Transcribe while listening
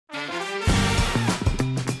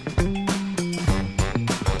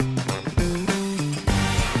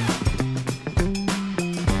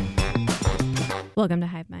Welcome to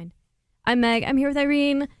Hive Mind. I'm Meg. I'm here with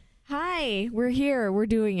Irene. Hi, we're here. We're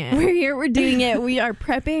doing it. We're here. We're doing it. We are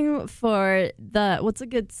prepping for what's a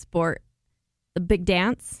good sport? The big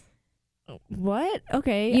dance. What?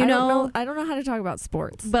 Okay. You I know- I don't know how to talk about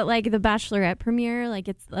sports. But like the Bachelorette premiere, like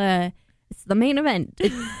it's the main event.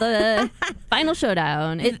 It's the final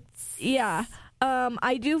showdown. It's Yeah.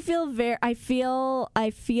 I do feel I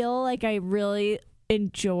feel like I really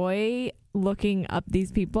enjoy looking up these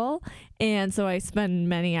people, and so I spend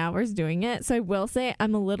many hours doing it. So I will say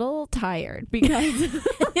I'm a little tired because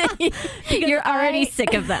you're already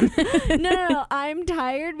sick of them. no, I'm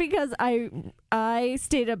tired because I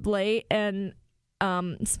stayed up late and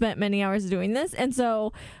spent many hours doing this, and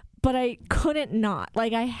so but I couldn't not.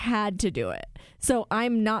 Like, I had to do it. So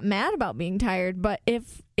I'm not mad about being tired, but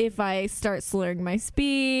if I start slurring my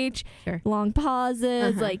speech, Sure. long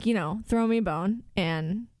pauses, like, throw me a bone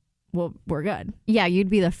and we're good. Yeah, you'd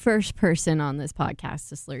be the first person on this podcast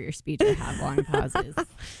to slur your speech or have long pauses.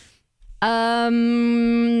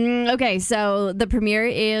 Okay, so the premiere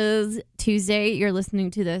is Tuesday. You're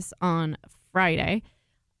listening to this on Friday.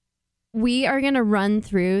 We are going to run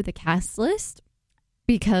through the cast list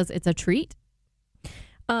because it's a treat.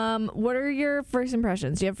 What are your first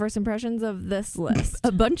impressions? Do you have first impressions of this list?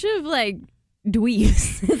 A bunch of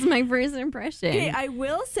dweebs is my first impression. Okay, I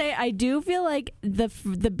will say I do feel like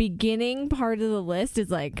the beginning part of the list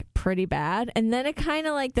is pretty bad, and then it kind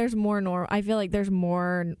of there's more normal. I feel like there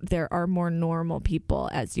are more normal people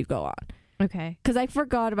as you go on. Okay. Because I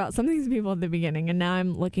forgot about some of these people at the beginning, and now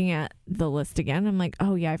I'm looking at the list again. I'm like,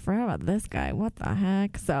 oh yeah, I forgot about this guy. What the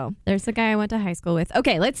heck? So There's the guy I went to high school with.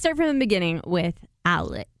 Okay, let's start from the beginning with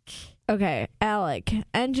Alec. okay, Alec,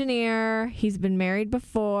 engineer. He's been married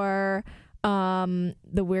before. The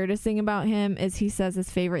weirdest thing about him is he says his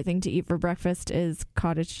favorite thing to eat for breakfast is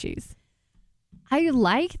cottage cheese. I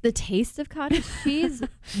like the taste of cottage cheese.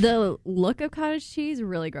 The look of cottage cheese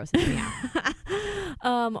really grosses me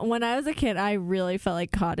out. When I was a kid, I really felt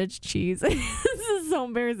like cottage cheese. This is so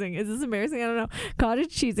embarrassing. Is this embarrassing? I don't know.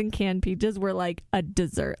 Cottage cheese and canned peaches were like a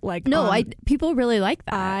dessert. People really like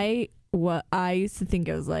that. I used to think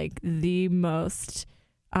it was the most,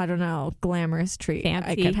 I don't know, glamorous treat I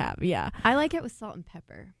Fancy. could have. Yeah. I like it with salt and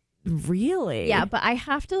pepper. Really? Yeah, but I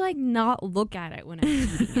have to not look at it when I'm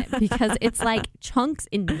eating it because it's like chunks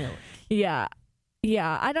in milk. Yeah.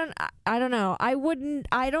 Yeah, I don't know.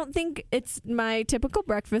 I don't think it's my typical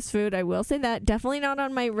breakfast food. I will say that. Definitely not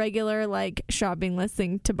on my regular shopping list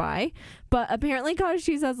thing to buy. But apparently cottage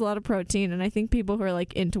cheese has a lot of protein, and I think people who are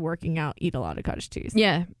into working out eat a lot of cottage cheese.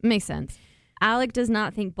 Yeah, makes sense. Alec does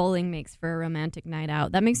not think bowling makes for a romantic night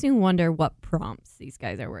out. That makes me wonder what prompts these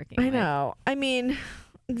guys are working I with. know. I mean,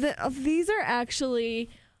 these are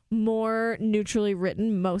actually more neutrally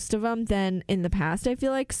written, most of them, than in the past, I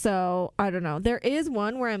feel like. So I don't know. There is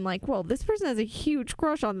one where I'm like, well, this person has a huge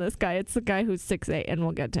crush on this guy. It's the guy who's 6'8", and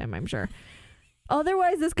we'll get to him, I'm sure.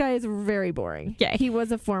 Otherwise, this guy is very boring. Okay. He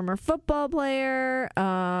was a former football player.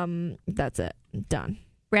 That's it. Done.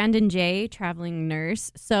 Brandon J, traveling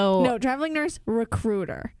nurse. So No, traveling nurse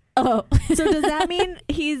recruiter. Oh. So does that mean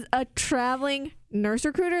he's a traveling nurse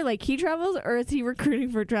recruiter? Like he travels, or is he recruiting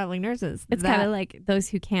for traveling nurses? It's kind of like those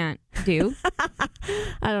who can't do.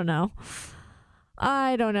 I don't know.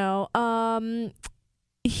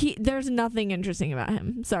 There's nothing interesting about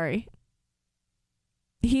him. Sorry.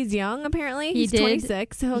 He's young, apparently. He's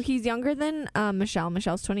 26, so he's younger than Michelle.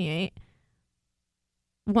 Michelle's 28.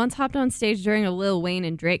 Once hopped on stage during a Lil Wayne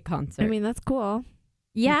and Drake concert. I mean, that's cool.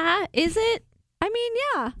 Yeah, is it? I mean,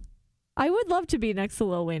 yeah. I would love to be next to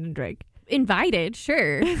Lil Wayne and Drake. Invited,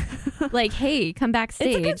 sure. Hey, come backstage.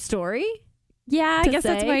 It's a good story. Yeah, I guess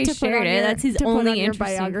that's why he shared it. That's his only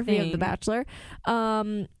interesting biography thing. of The Bachelor.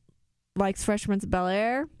 Likes Fresh Prince of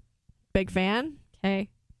Bel-Air. Big fan.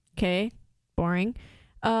 Okay. Boring.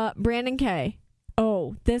 Brandon K.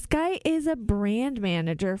 Oh, this guy is a brand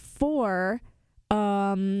manager for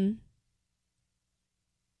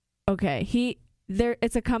okay.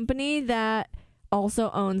 It's a company that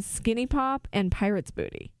also owns Skinny Pop and Pirate's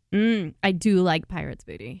Booty. I do like Pirate's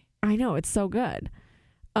Booty. I know, it's so good.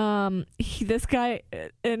 This guy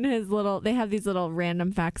in his they have these little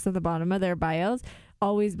random facts at the bottom of their bios,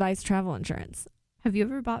 always buys travel insurance. Have you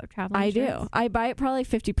ever bought travel insurance? I do. I buy it probably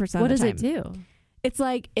 50% of the time. What does it do? It's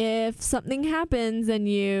like if something happens and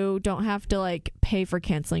you don't have to pay for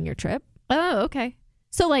canceling your trip. Oh, okay.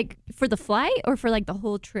 So for the flight or for the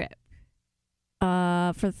whole trip?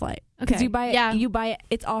 For the flight. Okay. Because you buy it, Yeah. you buy it,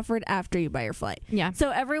 it's offered after you buy your flight. Yeah. So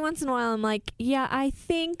every once in a while I'm like, yeah, I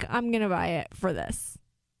think I'm going to buy it for this.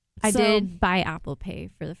 I did buy Apple Pay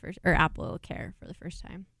for the first, or Apple Care for the first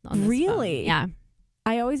time. On this Really? phone. Yeah.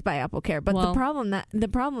 I always buy AppleCare, but Well- the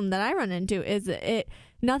problem that I run into is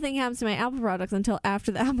nothing happens to my Apple products until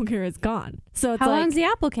after the AppleCare is gone. So it's How like long's the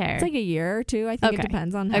Apple Care? it's like a year or two. I think Okay. it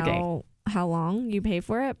depends on how long you pay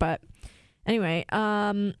for it. But anyway,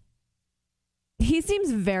 he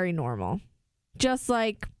seems very normal, just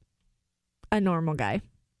like a normal guy.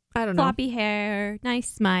 I don't know. Floppy hair, nice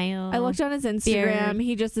smile. I looked on his Instagram.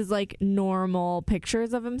 He just is like normal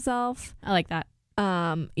pictures of himself. I like that.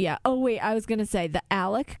 Yeah. Oh wait, I was gonna say the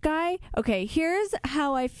Alec guy. Okay, here's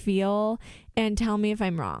how I feel, and tell me if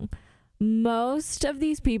I'm wrong. Most of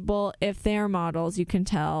these people, if they are models, you can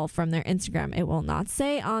tell from their Instagram. It will not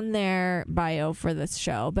say on their bio for this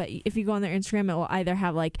show, but if you go on their Instagram, it will either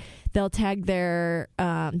have like they'll tag their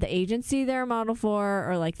the agency they're a model for,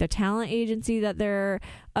 or like the talent agency that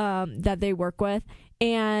that they work with.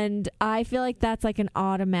 And I feel like that's like an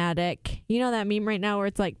automatic, you know, that meme right now where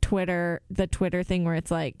it's like the Twitter thing where it's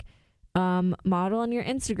like, model on your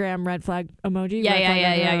Instagram, red flag emoji. Yeah, red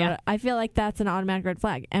flag, yeah. I feel like that's an automatic red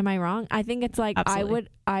flag. Am I wrong? I think it's like, Absolutely.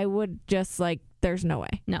 I would just like, there's no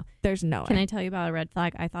way. No. There's no Can way. I tell you about a red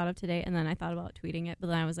flag I thought of today, and then I thought about tweeting it, but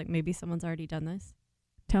then I was like, maybe someone's already done this.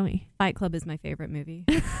 Tell me. Fight Club is my favorite movie.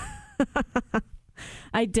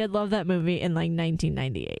 I did love that movie in like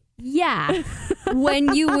 1998. Yeah.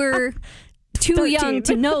 When you were too 13. young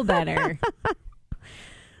to know better.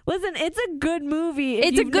 Listen, it's a good movie. if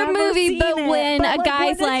It's a you've good never movie, seen but it. when a when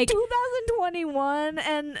guy's it's like 2021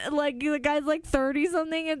 and like the guy's like 30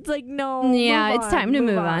 something, it's like no. Yeah, move it's on, time to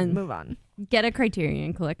move on. on. Move on. Get a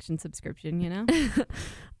Criterion Collection subscription, you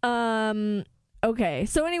know? Okay.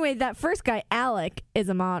 So anyway, that first guy, Alec, is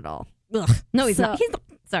a model. Ugh. No, he's So- not.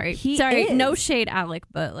 Sorry. He Sorry. is. No shade, Alec,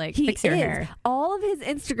 but like He fix your is. hair. All of his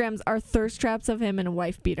Instagrams are thirst traps of him in a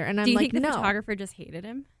wife beater, and I'm Do you like, think the no. photographer just hated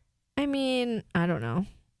him? I mean, I don't know.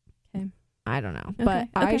 Okay. I don't know, Okay, but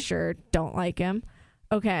I okay. sure don't like him.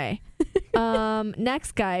 Okay.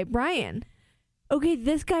 Next guy, Brian. Okay,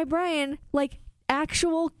 this guy, Brian, like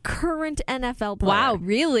actual current NFL player. Wow,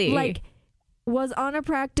 really? Like was on a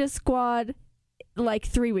practice squad like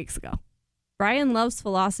 3 weeks ago. Brian loves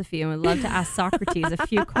philosophy and would love to ask Socrates a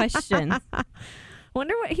few questions.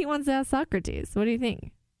 Wonder what he wants to ask Socrates. What do you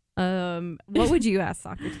think? What would you ask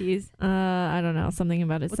Socrates? I don't know. Something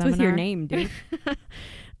about his What's seminar. with your name, dude?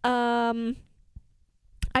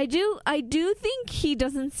 I do think he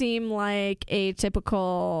doesn't seem like a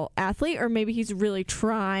typical athlete, or maybe he's really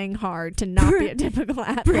trying hard to not be a typical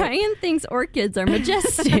athlete. Brian thinks orchids are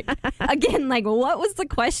majestic. Again, like, what was the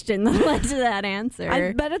question that led to that answer?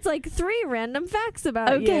 I bet it's like 3 random facts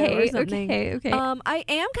about you or something. Okay. I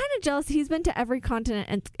am kind of jealous. He's been to every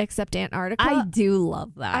continent except Antarctica. I do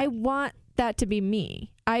love that. I want that to be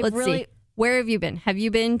me. Let's see. Where have you been? Have you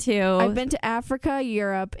been to? I've been to Africa,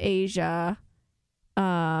 Europe, Asia,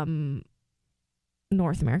 North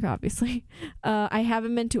America, obviously. I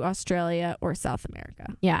haven't been to Australia or South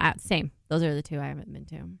America. Yeah, same. Those are the 2 I haven't been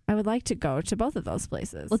to. I would like to go to both of those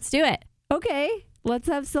places. Let's do it. Okay, let's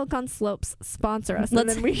have Silicon Slopes sponsor us,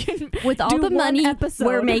 Let's- and then we can With all do the one money episode.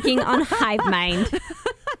 we're making on Hive Mind,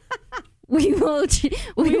 we will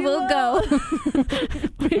go.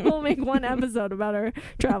 we will make one episode about our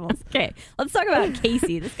travels. Okay, let's talk about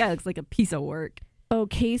Casey. This guy looks like a piece of work. Oh,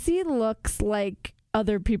 Casey looks like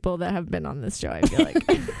other people that have been on this show, I feel like.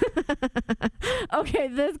 Okay,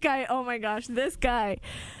 this guy. Oh my gosh, this guy.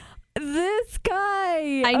 I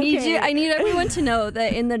need everyone to know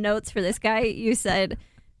that in the notes for this guy, you said,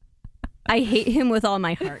 "I hate him with all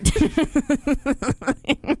my heart."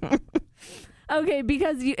 Okay,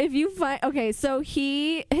 because if you find so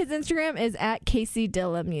his Instagram is at Casey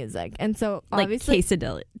Dilla Music, and so Like obviously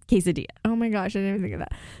quesadilla. oh my gosh, I didn't even think of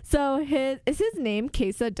that. So is his name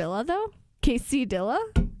Quesadilla though? Casey Dilla?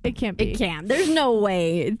 It can't be. It can't. There's no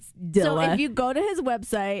way it's Dilla. So if you go to his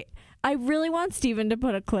website, I really want Steven to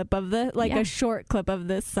put a clip of a short clip of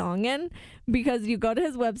this song in, because you go to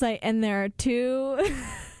his website and there are 2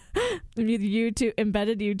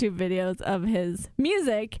 embedded YouTube videos of his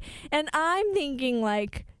music, and I'm thinking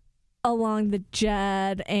like along the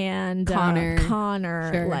Jed and Connor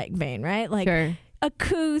Sure. like vein, right? Like sure.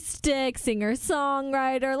 acoustic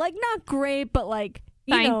singer-songwriter, like not great, but like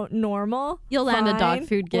you Fine. know, normal. You'll land a dog Fine,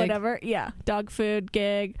 food gig. whatever. Yeah, dog food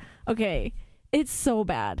gig. Okay, it's so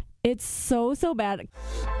bad. It's so bad.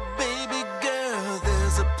 Baby girl,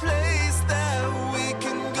 there's a place that we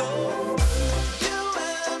can go. You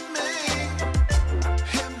and me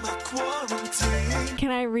in my quarantine.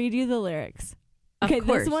 Can I read you the lyrics? Of Okay,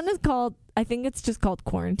 course. this one is called, I think it's just called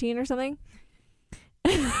Quarantine or something.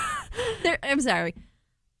 I'm sorry.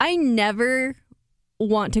 I never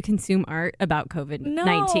want to consume art about COVID-19.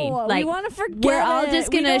 No, we want to forget. We're all it. just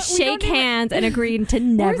We gonna don't- we shake don't even- hands and agree to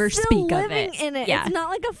never We're still speak of living it. in it. Yeah. It's not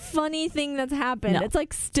like a funny thing that's happened. No. It's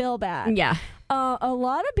like still bad. Yeah. A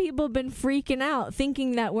lot of people have been freaking out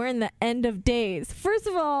thinking that we're in the end of days. First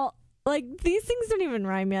of all, like, these things don't even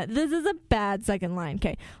rhyme yet. This is a bad second line.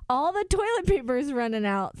 Okay. All the toilet paper is running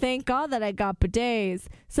out. Thank God that I got bidets.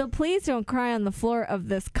 So please don't cry on the floor of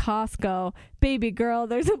this Costco. Baby girl,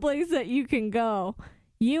 there's a place that you can go.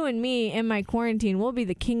 You and me in my quarantine, we'll be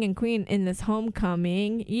the king and queen in this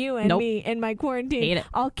homecoming. You and Nope. me in my quarantine. Hate it.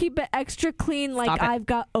 I'll keep it extra clean like Stop it. I've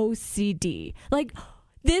got OCD. Like,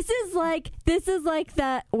 this is like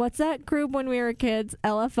that. What's that group when we were kids?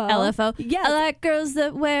 LFO. LFO. Yes. I like girls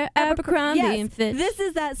that wear Abercrombie Yes. and Fitch. This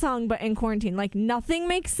is that song, but in quarantine. Like, nothing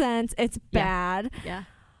makes sense. It's bad. Yeah.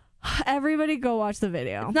 Everybody go watch the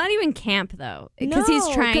video. It's not even camp though, because he's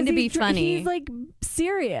No, trying 'cause to be he's funny. He's like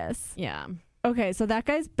serious. Yeah. Okay, so that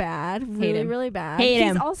guy's bad. Really, him. really bad. Hate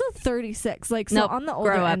He's him. also 36. Like, so Nope, on the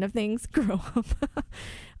older grow up. end of things, grow up.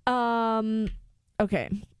 Okay.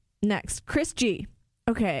 Next, Chris G.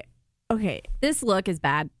 Okay. This look is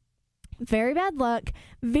bad. Very bad luck.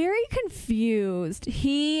 Very confused.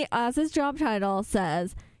 He, as his job title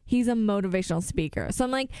says, he's a motivational speaker. So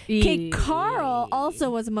I'm like, okay, Carl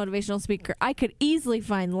also was a motivational speaker. I could easily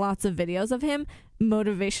find lots of videos of him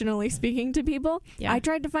motivationally speaking to people. Yeah. I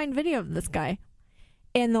tried to find video of this guy.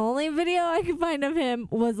 And the only video I could find of him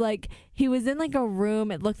was like, he was in like a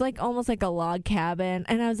room. It looked like almost like a log cabin.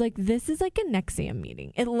 And I was like, this is like a NXIVM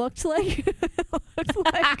meeting. It looked like,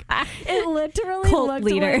 it literally Cult looked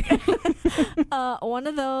leader. like one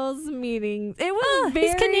of those meetings. It was very,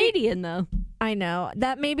 He's Canadian though. I know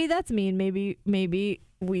that maybe that's mean. Maybe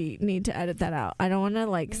we need to edit that out. I don't want to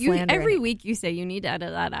like slander Every it. week you say you need to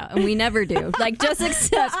edit that out, and we never do. Like, just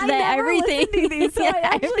accept I that never everything. listen to these, so I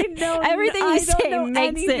actually know everything I you don't say know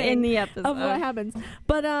makes it in anything the episode. of what happens.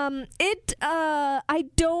 But I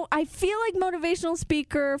feel like motivational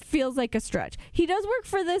speaker feels like a stretch. He does work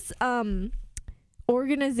for this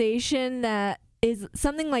organization that is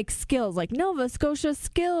something like skills, like Nova Scotia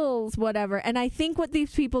Skills, whatever. And I think what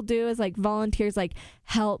these people do is like volunteers, like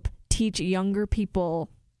help teach younger people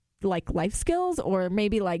like life skills or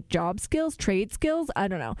maybe like job skills, trade skills. I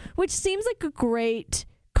don't know, which seems like a great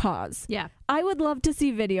cause. Yeah. I would love to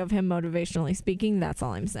see video of him motivationally speaking. That's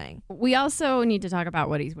all I'm saying. We also need to talk about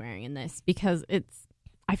what he's wearing in this, because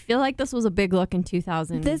I feel like this was a big look in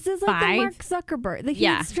 2005. This is like the Mark Zuckerberg, the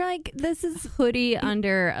heat strike. This is hoodie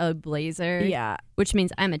under a blazer. yeah. Which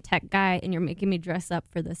means I'm a tech guy and you're making me dress up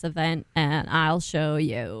for this event, and I'll show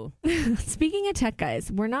you. Speaking of tech guys,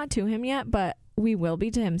 we're not to him yet, but we will be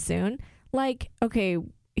to him soon. Like, okay,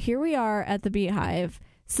 here we are at the Beehive.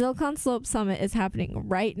 Silicon Slope Summit is happening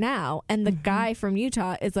right now, and the guy from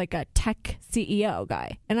Utah is like a tech CEO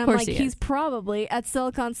guy. And I'm course like, he he's is. probably at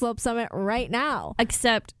Silicon Slope Summit right now.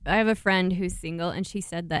 Except I have a friend who's single, and she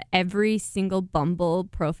said that every single Bumble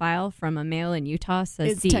profile from a male in Utah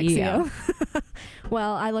says It's tech CEO. CEO.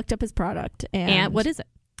 Well, I looked up his product, And what is it?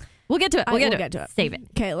 We'll get to it. We'll get to it. Save it.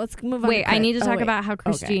 Okay, let's move on. Wait, I need to talk wait. about how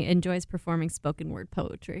Chris Okay. G enjoys performing spoken word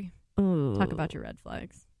poetry. Ooh. Talk about your red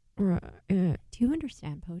flags. Right. Do you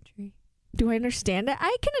understand poetry? Do I understand it?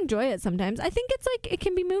 I can enjoy it sometimes. I think it's like it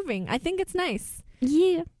can be moving. I think it's nice.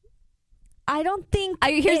 Yeah. I don't think.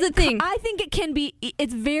 Here's the thing. I think it can be.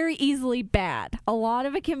 It's very easily bad. A lot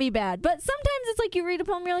of it can be bad, but sometimes it's like you read a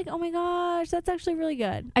poem, you're like, oh my gosh, that's actually really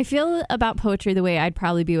good. I feel about poetry the way I'd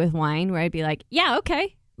probably be with wine, where I'd be like, yeah,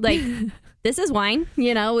 okay. Like, this is wine.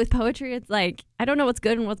 You know, with poetry, it's like, I don't know what's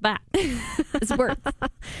good and what's bad. It's words.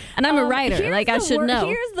 And I'm a writer. Here's Like, I the should know.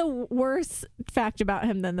 Here's the worst fact about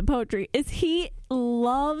him than the poetry is he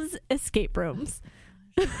loves escape rooms.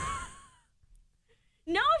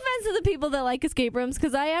 No offense to the people that like escape rooms,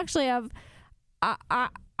 because I actually have,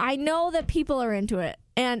 I know that people are into it,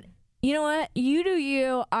 and you know what? You do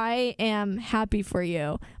you. I am happy for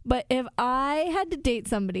you. But if I had to date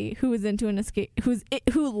somebody who was into an escape,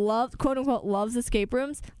 who loves, quote unquote, loves escape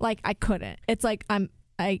rooms, like I couldn't. It's like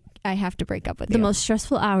I have to break up with The you. most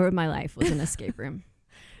stressful hour of my life was an escape room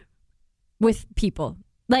with people.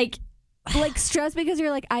 Like Stress because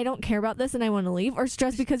you're like, I don't care about this and I want to leave, or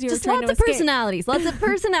stress because you're just trying lots to of escape. personalities. Lots of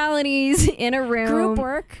personalities in a room. Group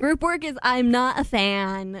work. Group work is, I'm not a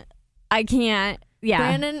fan. I can't. Yeah.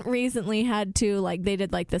 Brandon recently had to, like, they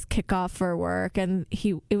did like this kickoff for work, and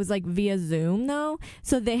it was like via Zoom though,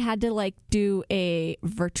 so they had to like do a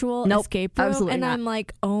virtual Nope, escape room, absolutely and not. I'm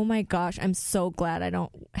like, oh my gosh, I'm so glad I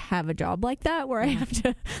don't have a job like that where I have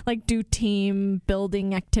to like do team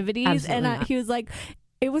building activities. Absolutely And not. he was like,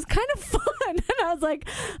 it was kind of fun. And I was like,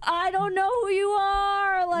 I don't know who you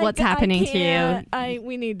are. Like, What's happening to you?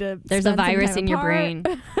 We need to. There's a spend some virus time in your apart.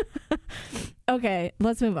 brain. Okay,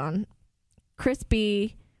 let's move on. Chris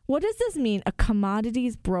B. What does this mean? A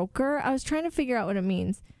commodities broker? I was trying to figure out what it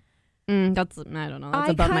means. That's I don't know. That's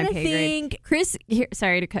I above my kinda pay grade. think- Chris, here,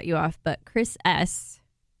 sorry to cut you off, but Chris S.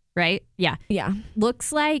 Right? Yeah. Yeah.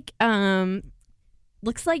 Looks like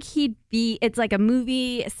he'd be. It's like a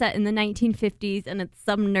movie set in the 1950s, and it's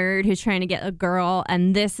some nerd who's trying to get a girl,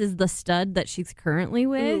 and this is the stud that she's currently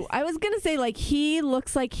with. Ooh, I was gonna say like he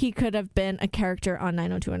looks like he could have been a character on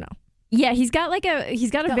 90210. Yeah, he's got a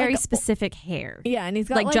very like a- specific hair. Yeah, and he's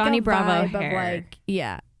got Like Johnny a Bravo vibe of, hair. like,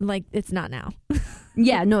 yeah, like it's not now.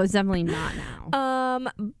 Yeah, no, it's definitely not now.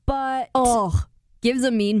 But Oh, gives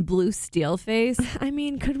a mean blue steel face. I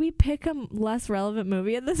mean, could we pick a less relevant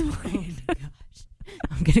movie at this point? Oh my gosh.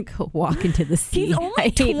 I'm gonna go walk into the sea. He's only I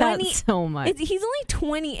hate 20 that so much. He's only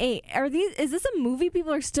 28. Is this a movie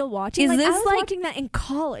people are still watching? Is I this was like- watching that in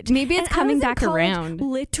college? Maybe it's And I coming was in back college around.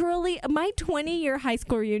 Literally, my 20-year high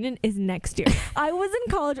school reunion is next year. I was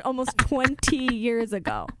in college almost 20 years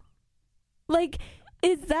ago. Like,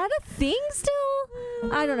 is that a thing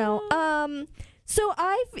still? I don't know.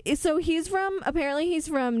 So he's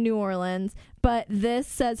from New Orleans, but this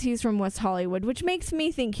says he's from West Hollywood, which makes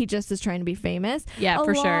me think he just is trying to be famous. Yeah,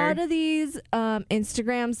 for sure. A lot of these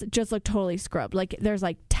Instagrams just look totally scrubbed. Like there's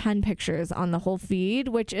like 10 pictures on the whole feed,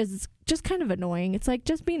 which is just kind of annoying. It's like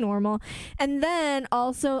just be normal. And then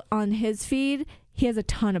also on his feed, he has a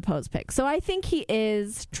ton of pose pics. So I think he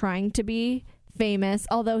is trying to be famous,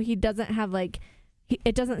 although he doesn't have like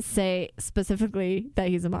it doesn't say specifically that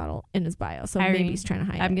he's a model in his bio, so Irene, maybe he's trying to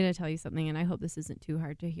hide I'm it. going to tell you something, and I hope this isn't too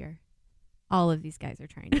hard to hear. All of these guys are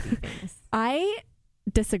trying to be famous. I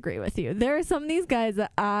disagree with you. There are some of these guys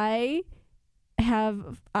that I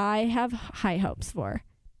have high hopes for.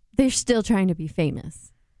 They're still trying to be famous.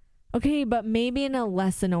 Okay, but maybe in a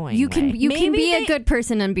less annoying You can way. you can Maybe be they- a good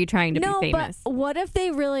person and be trying to no, be famous. but what if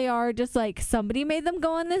they really are just like somebody made them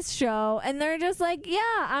go on this show and they're just like, yeah,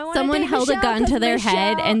 I want. Someone held a gun to their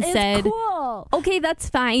head and said, cool. Okay, that's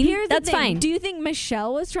fine. Here's That's the thing. fine. Do you think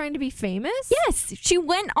Michelle was trying to be famous? Yes, she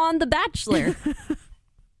went on The Bachelor.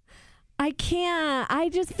 I can't. I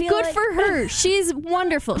just feel Good like, for her. She's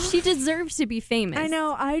wonderful. She deserves to be famous. I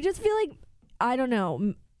know. I just feel like I don't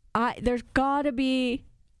know. There's gotta be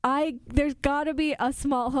a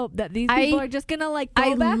small hope that these people are just gonna like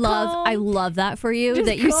go back home. I love that for you, Just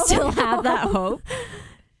that you go still back have that home. hope.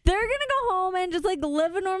 They're gonna go home and just like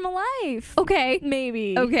live a normal life. Okay.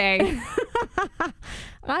 Maybe. Okay.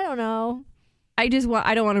 I don't know. I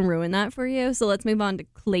don't want to ruin that for you. So let's move on to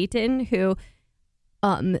Clayton, who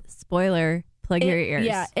spoiler, plug your ears.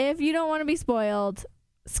 Yeah. If you don't want to be spoiled,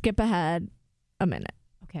 skip ahead a minute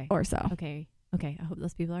Okay. or so. Okay. I hope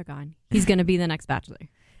those people are gone. He's going to be the next Bachelor.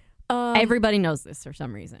 Everybody knows this for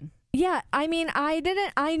some reason. Yeah, I mean, I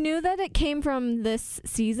knew that it came from this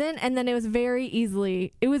season, and then it was very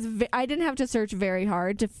easily. I didn't have to search very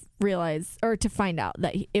hard to realize or to find out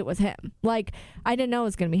that it was him. Like, I didn't know it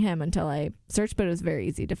was going to be him until I searched, but it was very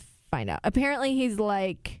easy to find out. Apparently, he's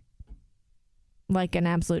like an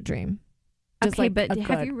absolute dream. Just Okay, like but a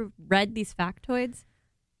have good- you read these factoids?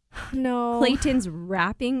 No. Clayton's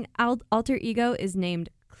rapping alter ego is named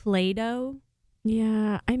Claydo.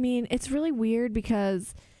 Yeah, I mean, it's really weird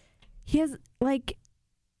because he has like,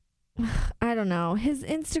 I don't know. His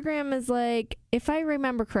Instagram is like, if I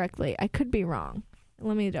remember correctly, I could be wrong.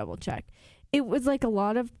 Let me double check. It was like a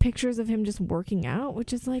lot of pictures of him just working out,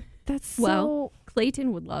 which is like, that's so. Well,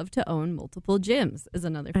 Clayton would love to own multiple gyms, is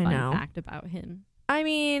another I fun know. fact about him. I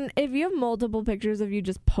mean, if you have multiple pictures of you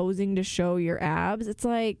just posing to show your abs, it's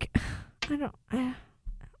like, I don't.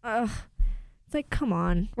 It's like, come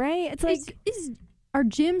on, right? It's like, Are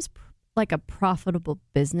gyms like a profitable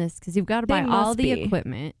business? Because you've got to They buy all must the be.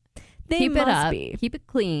 equipment. they Keep must it up. be. Keep it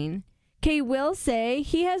clean. Okay, will say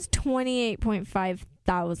he has 28.5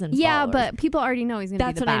 thousand. Yeah, followers. but people already know he's going to be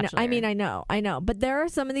That's the what Bachelor. I know. I know. But there are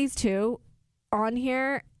some of these too on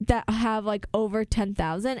here that have like over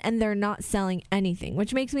 10,000 and they're not selling anything,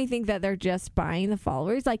 which makes me think that they're just buying the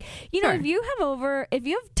followers. Like, you know, Sure. if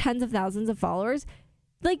you have tens of thousands of followers,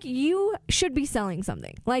 like you should be selling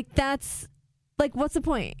something. Like that's like, what's the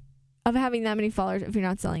point of having that many followers if you're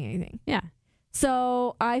not selling anything? Yeah.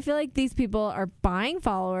 So I feel like these people are buying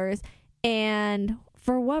followers, and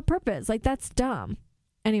for what purpose? Like that's dumb.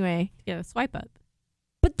 Anyway. Yeah, swipe up.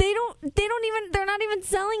 But they're not even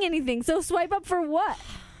selling anything. So swipe up for what?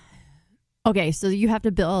 Okay, so you have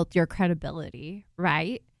to build your credibility,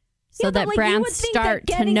 right? so Yeah, but, that like, you brands would think start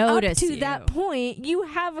that to getting notice up to you. that point, you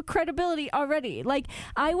have a credibility already. Like,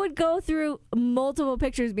 I would go through multiple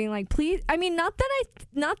pictures being like, please, I mean, not that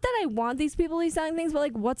I want these people to be selling things, but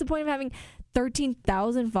like, what's the point of having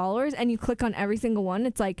 13,000 followers and you click on every single one?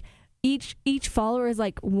 It's like each follower is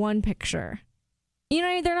like one picture. You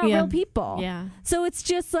know, they're not Yeah. real people. Yeah. So it's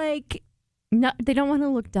just like, No, they don't want to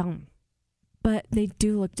look dumb. but they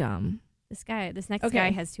do look dumb. This next Okay.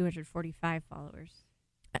 guy has 245 followers.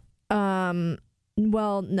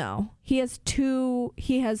 Well, no. He has two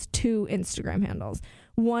Instagram handles.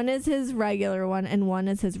 One is his regular one and one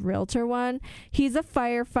is his realtor one. He's a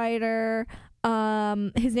firefighter.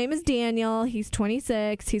 His name is Daniel. He's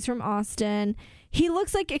 26. He's from Austin. He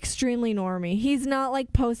looks like extremely normie. He's not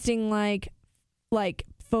like posting like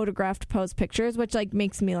photographed post pictures, which like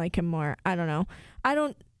makes me like him more. I don't know. I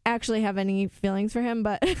don't actually have any feelings for him,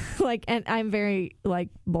 but like, and I'm very like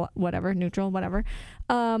whatever, neutral, whatever.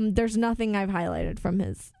 There's nothing I've highlighted from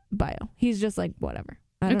his bio. He's just like whatever.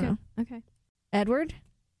 I don't know. Okay. Edward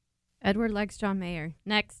likes John Mayer.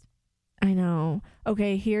 Next. I know.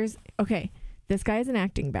 Okay, this guy has an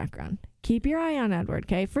acting background. Keep your eye on Edward,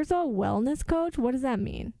 okay? First of all, wellness coach, what does that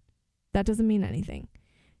mean? That doesn't mean anything.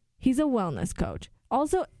 He's a wellness coach.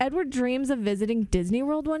 Also, Edward dreams of visiting Disney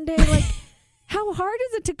World one day. Like, how hard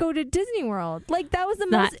is it to go to Disney World? Like, that was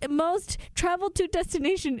the most traveled to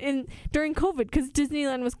destination during COVID because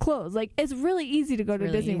Disneyland was closed. Like, it's really easy to go to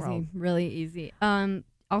Disney World. Really easy.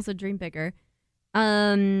 Also dream bigger.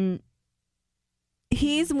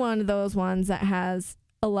 He's one of those ones that has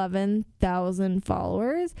 11,000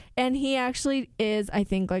 followers, and he actually is, I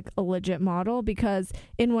think, like a legit model because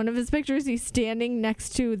in one of his pictures he's standing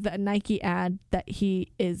next to the Nike ad that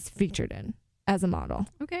he is featured in as a model.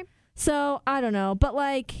 Okay. So I don't know, but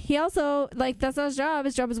like he also, like, that's not his job.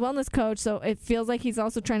 His job is wellness coach, so it feels like he's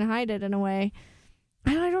also trying to hide it in a way.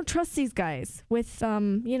 I don't trust these guys with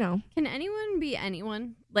Can anyone be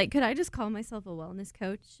anyone? Like, could I just call myself a wellness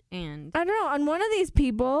coach? And I don't know, on one of these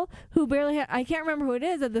people who barely I can't remember who it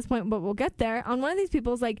is at this point, but we'll get there. On one of these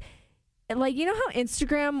people's like you know how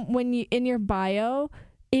Instagram, when you in your bio,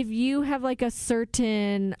 if you have like a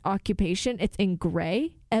certain occupation, it's in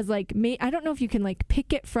gray as like me. I don't know if you can like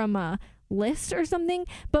pick it from a list or something,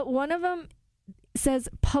 but one of them says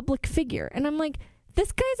public figure, and I'm like,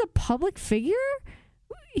 this guy's a public figure?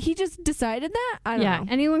 He just decided that? I don't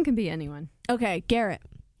know. Anyone can be anyone. Okay, Garrett.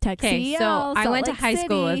 Okay, so I went to high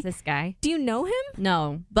school with this guy. Do you know him?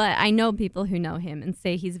 No, but I know people who know him and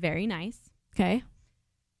say he's very nice, Okay.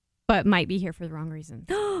 but might be here for the wrong reasons.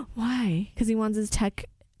 Why? Because he wants his tech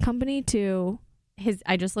company to...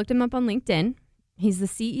 I just looked him up on LinkedIn. He's the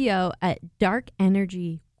CEO at Dark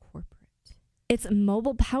Energy Corporate. It's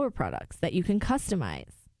mobile power products that you can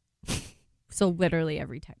customize. So literally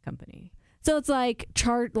every tech company. So it's like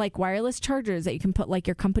wireless chargers that you can put like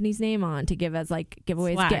your company's name on to give as like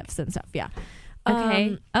giveaways, Swag. gifts and stuff. Yeah.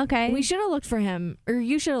 Okay. We should have looked for him, or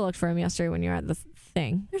you should have looked for him yesterday when you were at the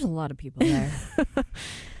thing. There's a lot of people there.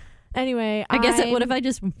 Anyway, I guess what if I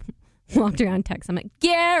just walked around text? I'm like,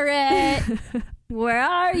 Garrett, where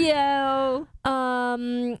are you?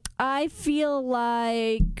 I feel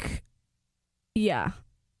like, yeah,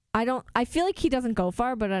 I feel like he doesn't go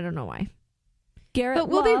far, but I don't know why. Garrett, But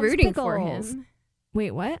we'll be loves rooting pickles. for him.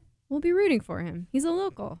 Wait, what? We'll be rooting for him. He's a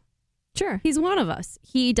local. Sure. He's one of us.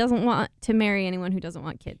 He doesn't want to marry anyone who doesn't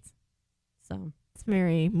want kids. So It's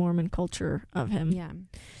very Mormon culture of him. yeah,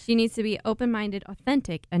 she needs to be open-minded,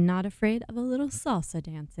 authentic, and not afraid of a little salsa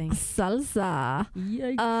dancing. Salsa.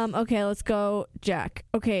 Yikes. Okay, let's go, Jack.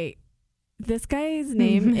 Okay, this guy's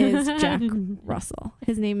name is Jack Russell.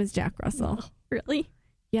 His name is Jack Russell. Really?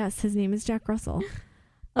 Yes, his name is Jack Russell.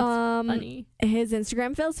 That's funny. His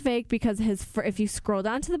Instagram feels fake because if you scroll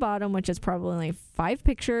down to the bottom, which is probably only 5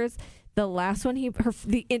 pictures, the last one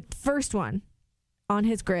first one on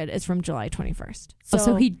his grid is from July 21st.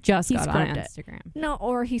 So he just he got on scrubbed it. Instagram. No,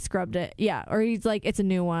 or he scrubbed it. Yeah, or he's like, it's a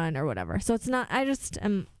new one or whatever. So it's not, I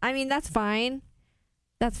mean, that's fine.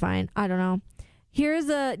 That's fine. I don't know. Here's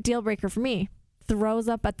a deal breaker for me. Throws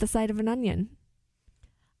up at the sight of an onion.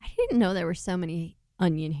 I didn't know there were so many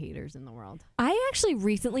onion haters in the world. I actually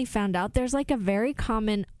recently found out there's like a very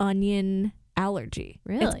common onion allergy.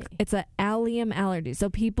 Really? It's an allium allergy. So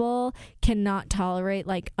people cannot tolerate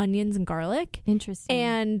like onions and garlic. Interesting.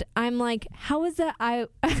 And I'm like, how is that? I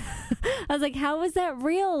was like, how is that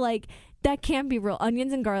real? Like, that can't be real.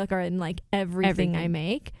 Onions and garlic are in like everything I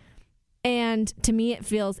make. And to me, it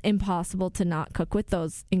feels impossible to not cook with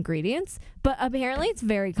those ingredients. But apparently it's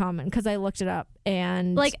very common because I looked it up.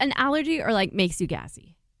 And like an allergy or like makes you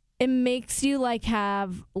gassy? it makes you like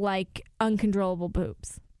have like uncontrollable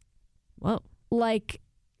boobs. Whoa. Like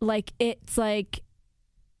like it's like,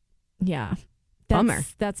 yeah, Bummer.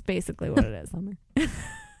 That's basically what it is. Bummer.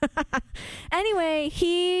 Anyway,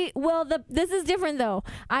 this is different though.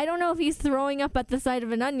 I don't know if he's throwing up at the sight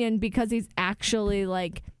of an onion because he's actually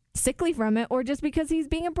like sickly from it, or just because he's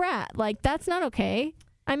being a brat. Like, that's not okay.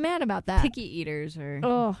 I'm mad about that. Picky eaters or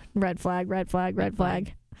Oh, red flag, red flag, red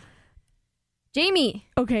flag. Jamie.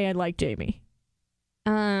 Okay, I like Jamie.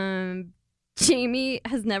 Jamie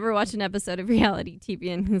has never watched an episode of reality TV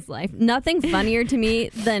in his life. Nothing funnier to me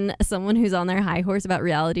than someone who's on their high horse about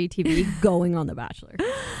reality TV going on The Bachelor.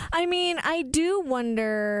 I mean, I do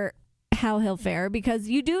wonder how he'll fare, because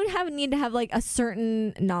you do need to have like a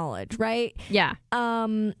certain knowledge, right? Yeah.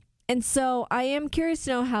 And so I am curious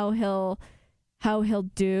to know how he'll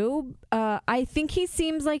do. I think he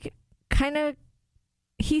seems like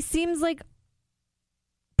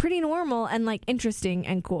pretty normal and like interesting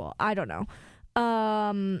and cool. I don't know.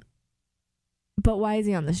 But why is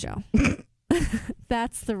he on the show?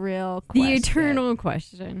 That's the real question. The eternal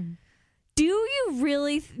question. Do you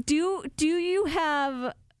really do you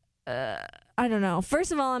have I don't know.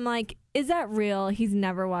 First of all, I'm like, is that real? He's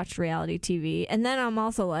never watched reality TV. And then I'm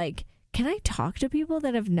also like, can I talk to people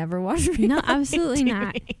that have never watched reality No, absolutely TV?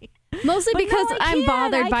 not. Mostly But because no, I I'm can't.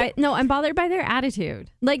 I'm bothered by their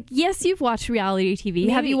attitude. Like, yes, you've watched reality TV.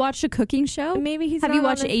 Have Maybe- you watched a cooking show? Maybe he's Have not you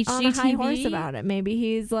watched on a high HGTV? horse about it. Maybe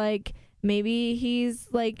he's like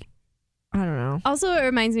I don't know. Also, it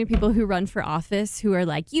reminds me of people who run for office who are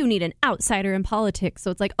like, you need an outsider in politics. So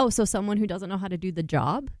it's like, oh, so someone who doesn't know how to do the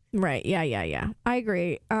job? Right. Yeah. I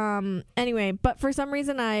agree. Anyway, but for some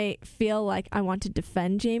reason I feel like I want to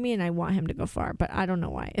defend Jamie and I want him to go far, but I don't know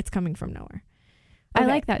why. It's coming from nowhere. I Okay.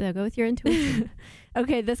 like that, though. Go with your intuition.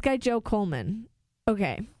 Okay, this guy Joe Coleman.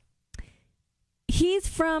 Okay. He's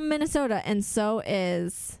from Minnesota, and so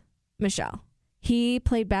is Michelle. He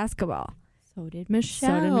played basketball. So did Michelle.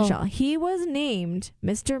 So did Michelle. He was named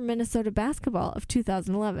Mr. Minnesota Basketball of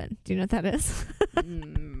 2011. Do you know what that is?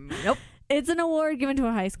 Nope. It's an award given to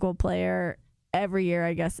a high school player every year,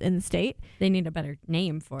 I guess, in the state. They need a better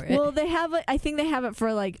name for it. Well, they have it. I think they have it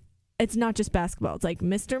for like, it's not just basketball. It's like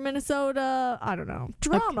Mr. Minnesota. I don't know.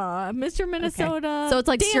 Drama. Mr. Minnesota. so it's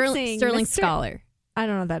like dancing, Sterling Mr. Scholar. I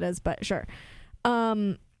don't know what that is, but sure.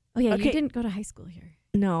 Oh, yeah. Okay. You didn't go to high school here.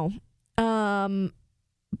 No.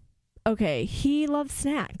 Okay. He loves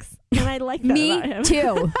snacks, and I like that Me about him.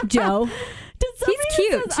 too, Joe. Did somebody He's who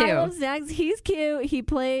cute, says, I too. love snacks. He's cute. He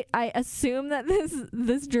played. I assume that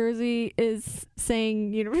this jersey is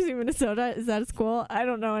saying University of Minnesota. Is that a school? I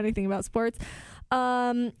don't know anything about sports.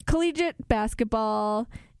 Collegiate basketball.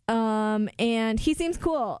 And he seems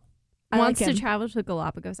cool. I Wants like him. to travel to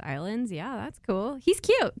Galapagos Islands. Yeah, that's cool. He's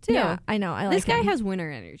cute too. Yeah, I know. I like This guy him. has winter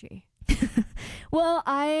energy. Well,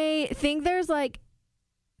 I think there is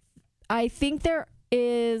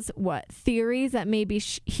theories that maybe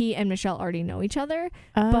he and Michelle already know each other,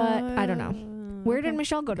 but I don't know. Where did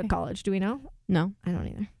Michelle go to college? Do we know? No. I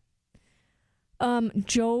don't either.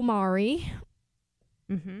 Joe Mari.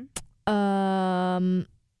 Mm-hmm.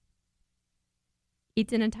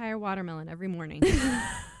 Eats an entire watermelon every morning.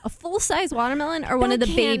 A full-size watermelon or one of That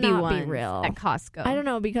the baby cannot be ones real. at Costco? I don't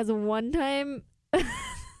know, because one time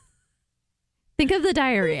Think of the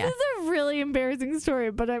diarrhea. this is a really embarrassing story,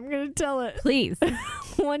 but I'm gonna tell it. Please.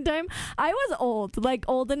 One time I was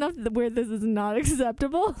old enough where this is not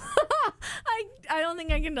acceptable. I don't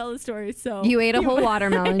think I can tell the story. So You ate a whole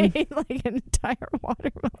watermelon. I ate like an entire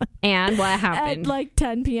watermelon And what at happened? like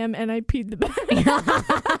 10 p.m. and I peed the bed.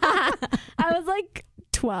 I was like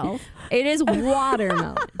 12. It is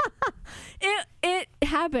watermelon. It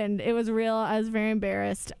happened. It was real. I was very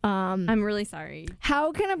embarrassed. I'm really sorry.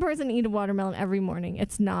 How can a person eat a watermelon every morning?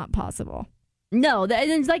 It's not possible. No,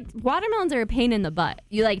 it's like watermelons are a pain in the butt.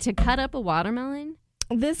 You like to cut up a watermelon?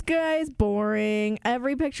 This guy's boring.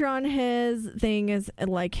 Every picture on his thing is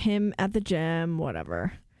like him at the gym,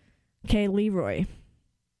 whatever. Okay, Leroy.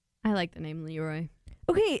 I like the name Leroy.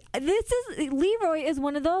 Okay, Leroy is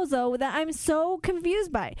one of those though that I'm so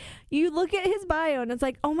confused by. You look at his bio and it's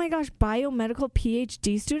like, oh my gosh, biomedical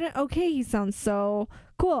PhD student. Okay, he sounds so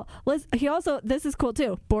cool. This is cool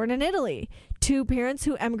too. Born in Italy, 2 parents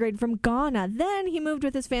who emigrated from Ghana. Then he moved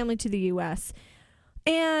with his family to the U.S.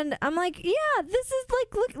 And I'm like, yeah, this is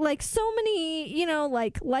look so many,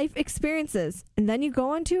 like life experiences. And then you go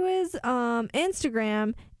onto his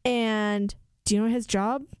Instagram, and do you know what his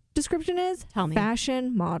job description is? Tell me.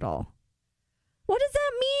 Fashion model. What does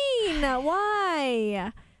that mean?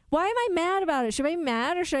 Why? Why am I mad about it? Should I be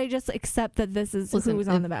mad, or should I just accept that this is Listen, who's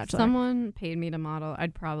on if The Bachelor? someone paid me to model,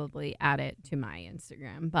 I'd probably add it to my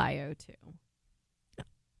Instagram bio too.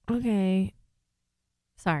 Okay.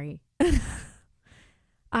 Sorry.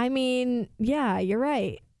 I mean, yeah, you're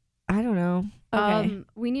right. I don't know. Okay.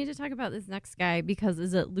 We need to talk about this next guy because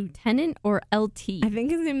is it Lieutenant or LT? I think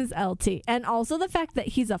his name is LT. And also the fact that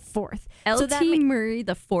he's a fourth. LT So that Murray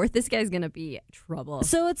the fourth. This guy's going to be trouble.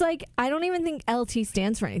 So it's like, I don't even think LT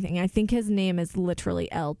stands for anything. I think his name is literally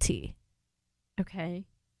LT. Okay.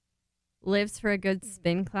 Lives for a good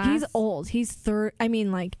spin class. He's old. He's third. I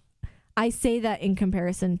mean, like, I say that in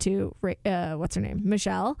comparison to, what's her name?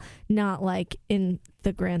 Michelle. Not like in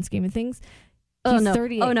the grand scheme of things. Oh, He's no.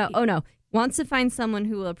 38. Oh, no. Wants to find someone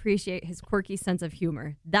who will appreciate his quirky sense of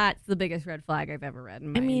humor. That's the biggest red flag I've ever read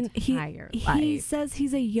in my entire life. He says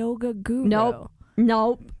he's a yoga guru.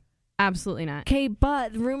 Nope. Absolutely not. Okay,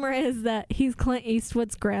 but the rumor is that he's Clint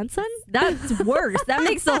Eastwood's grandson. That's worse. That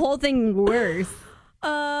makes the whole thing worse.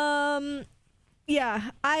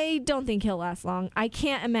 Yeah, I don't think he'll last long. I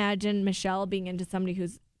can't imagine Michelle being into somebody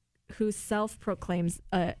who self-proclaims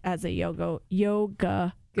as a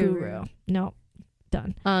yoga guru. No,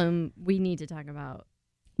 done. We need to talk about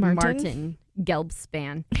Martin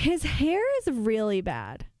Gelbspan. His hair is really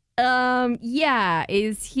bad. Yeah.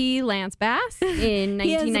 Is he Lance Bass in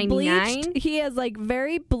 1999? He has like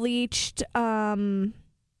very bleached. He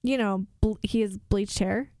has bleached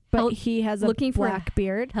hair, but he has a looking for black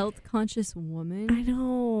beard. Health conscious woman. I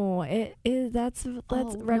know it is. That's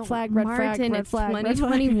red flag. Martin, Red flag.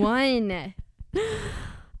 2021.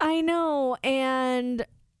 I know. And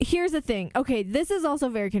here's the thing. Okay, this is also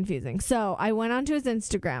very confusing. So I went onto his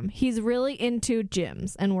Instagram. He's really into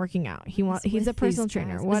gyms and working out. He's a personal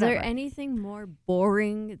trainer. Is Whatever. there anything more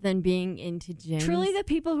boring than being into gyms? Truly, the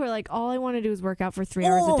people who are like, all I want to do is work out for 3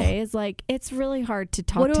 hours a day is like, it's really hard to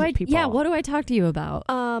talk to people. Yeah, what do I talk to you about?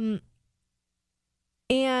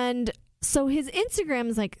 And so his Instagram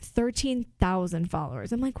is like 13,000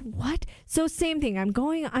 followers. I'm like, what? So same thing. I'm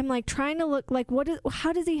like trying to look like,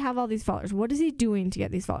 how does he have all these followers? What is he doing to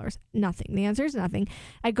get these followers? Nothing. The answer is nothing.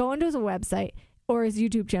 I go into his website or his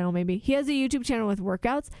YouTube channel, maybe. He has a YouTube channel with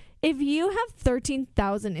workouts. If you have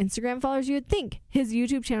 13,000 Instagram followers, you would think his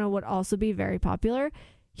YouTube channel would also be very popular.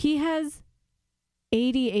 He has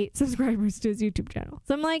 88 subscribers to his YouTube channel.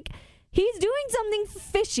 So I'm like, he's doing something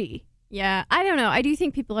fishy. Yeah, I don't know. I do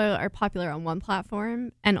think people are popular on one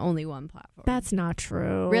platform and only one platform. That's not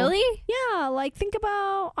true. Really? Yeah, like think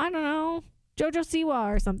about, I don't know, Jojo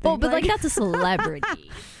Siwa or something. Oh, but like that's a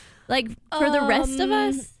celebrity. Like for the rest of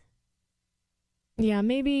us? Yeah,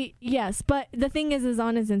 maybe, yes. But the thing is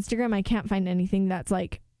on his Instagram, I can't find anything that's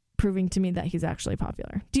like proving to me that he's actually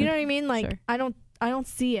popular. Do you know what I mean? Like, Sure. I don't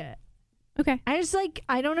see it. Okay. I just like,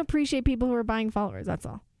 I don't appreciate people who are buying followers. That's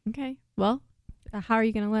all. Okay. Well, how are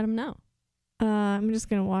you going to let him know? I'm just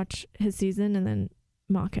going to watch his season and then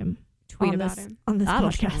mock him. Tweet about him. On this That'll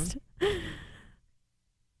podcast.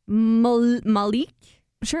 Malik?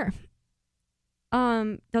 Sure.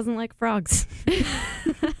 Doesn't like frogs.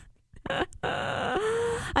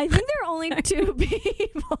 I think there are only 2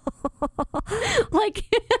 people. like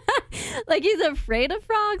he's afraid of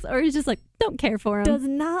frogs, or he's just like don't care for him. Does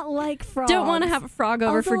not like frogs. Don't want to have a frog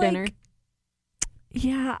over Also, for like, dinner.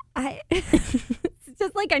 Yeah, It's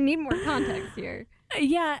just like I need more context here.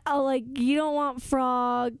 yeah, like you don't want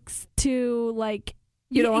frogs to like.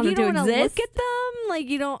 You don't want them to wanna exist? Look at them, like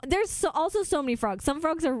you don't. There's also so many frogs. Some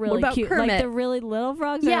frogs are really about cute, Kermit? like the really little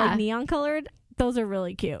frogs that are Yeah. like neon colored. Those are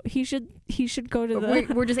really cute. He should go to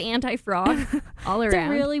the. We're just anti-frog all It's a around.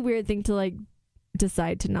 really weird thing to like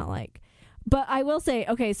decide to not like. But I will say,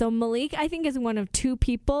 okay, so Malik, I think is one of 2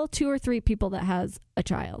 or 3 people that has a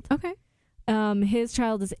child. Okay. His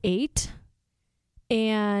child is 8,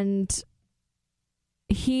 and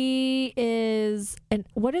he is. And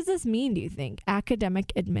what does this mean? Do you think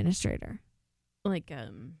academic administrator? Like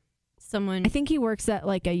someone. I think he works at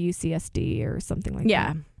like a UCSD or something like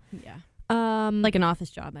Yeah. that. Like an office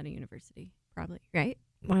job at a university, probably, right?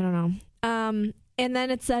 I don't know. And then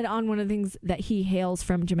it said on one of the things that he hails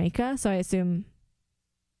from Jamaica, so I assume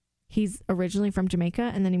he's originally from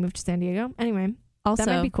Jamaica and then he moved to San Diego. Anyway, Also,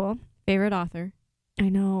 that might be cool. favorite author, I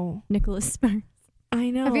know. Nicholas Sparks. I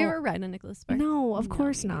know. Have you ever read a Nicholas Sparks? No, of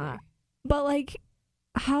course me not. neither. But like,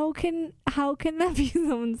 how can that be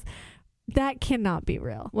someone's? That cannot be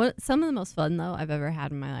real. What some of the most fun though I've ever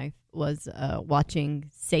had in my life was watching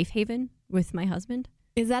Safe Haven with my husband.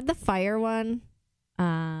 Is that the fire one?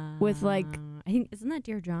 With, like- I think isn't that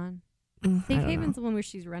Dear John? I Safe don't Haven's the one where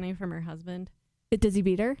she's running from her husband. know. Does he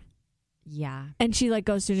beat her? Yeah. And she like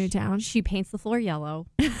goes to a new town. She paints the floor yellow.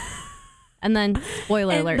 And then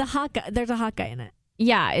spoiler And alert. the hot guy. There's a hot guy in it.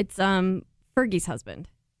 Yeah, it's Fergie's husband.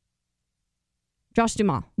 Josh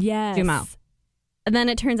Duhamel. Yes. Duhamel. And then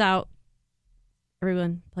it turns out,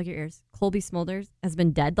 everyone plug your ears, Colby Smulders has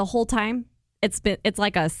been dead the whole time. it's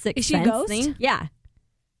like a Sixth Is she Sense Ghost? thing. Yeah,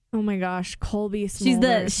 Oh my gosh, Colby she's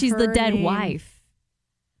Smulders. the Her dead name. wife.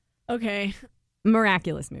 Okay.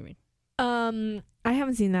 Miraculous movie. I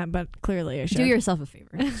haven't seen that, but clearly I should. Do yourself a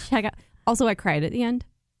favor. Check out. Also, I cried at the end.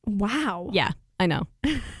 Wow. Yeah, I know.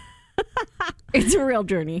 It's a real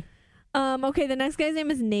journey. Okay, the next guy's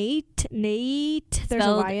name is Nate. Nate. There's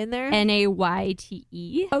Spelled a Y in there.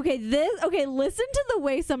 Nayte. Okay, listen to the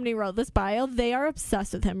way somebody wrote this bio. They are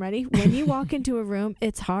obsessed with him. Ready? When you walk into a room,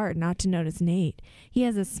 it's hard not to notice Nate. He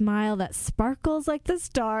has a smile that sparkles like the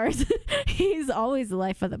stars. He's always the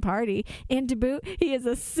life of the party. And to boot, he is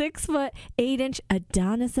a 6'8"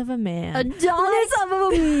 Adonis of a man. Adonis of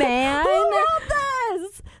a man. Who wrote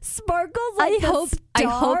this? Sparkles like I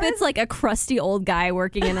hope it's like a crusty old guy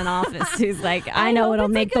working in an office who's like, I know hope it'll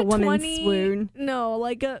it's make like the a woman 20 swoon. No,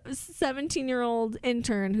 like a 17-year-old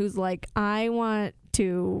intern who's like, I want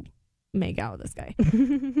to make out with this guy.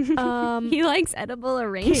 He likes edible Okay,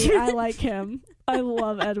 arrangements. I like him. I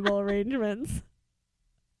love edible arrangements.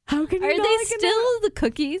 How can you Are not they like still the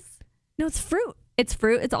cookies? No, it's fruit. It's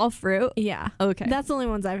fruit. It's all fruit. Yeah. Okay. That's the only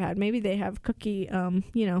ones I've had. Maybe they have cookie,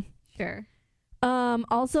 Sure.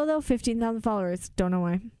 Also though, 15,000 followers. Don't know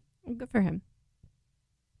why. Good for him.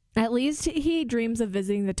 At least he dreams of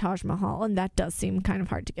visiting the Taj Mahal, and that does seem kind of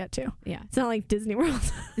hard to get to. Yeah. It's not like Disney World.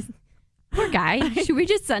 Poor guy. Should we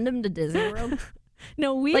just send him to Disney World?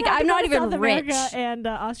 No, we Like, have to I'm go not to even South America rich. and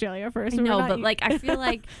Australia first. I We're know, not but u- like, I feel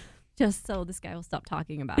like just so this guy will stop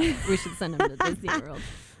talking about it, we should send him to Disney World.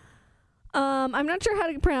 I'm not sure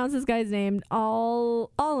how to pronounce this guy's name.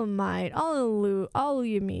 Alamide.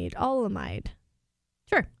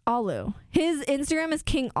 Sure. Alu. His Instagram is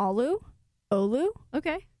King Alu. Olu.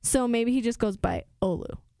 Okay. So maybe he just goes by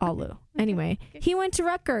Olu. Alu. Anyway, he went to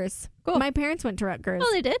Rutgers. Cool. My parents went to Rutgers.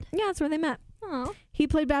 Oh, they did? Yeah, that's where they met. Oh. He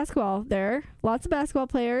played basketball there. Lots of basketball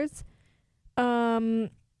players.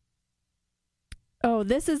 Oh,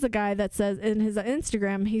 this is the guy that says in his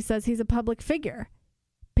Instagram, he says he's a public figure.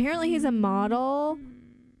 Apparently he's a model.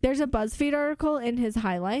 There's a BuzzFeed article in his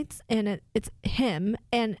highlights, and it's him,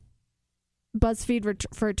 and BuzzFeed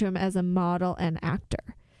referred to him as a model and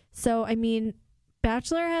actor. So, I mean,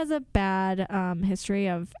 Bachelor has a bad history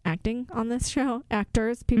of acting on this show.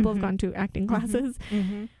 Actors, people have gone to acting classes.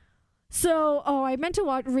 Mm-hmm. So, I meant to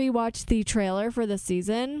rewatch the trailer for the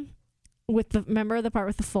season with remember the part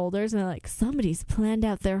with the folders, and they're like, somebody's planned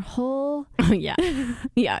out their whole. Oh, yeah.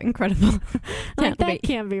 Yeah, incredible. Like, that wait.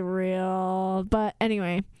 can't be real. But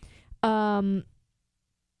anyway,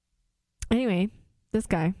 this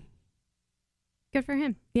guy. Good for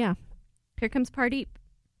him. Yeah. Here comes Pardeep.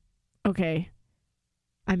 Okay.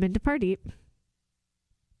 I'm into Pardeep.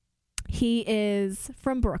 He is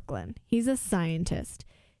from Brooklyn. He's a scientist.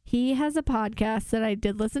 He has a podcast that I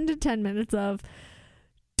did listen to 10 minutes of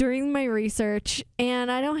during my research,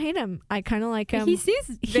 and I don't hate him. I kind of like him. He seems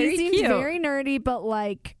very he seems cute. very nerdy, but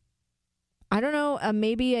like, I don't know,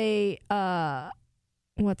 maybe a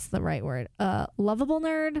what's the right word? Lovable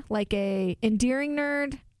nerd, like a endearing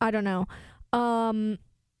nerd. I don't know.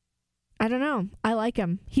 I don't know. I like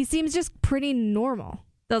him. He seems just pretty normal.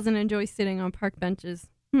 Doesn't enjoy sitting on park benches.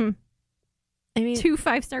 I mean, 2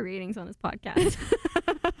 5-star ratings on his podcast.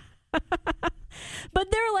 but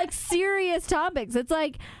they're like serious topics. It's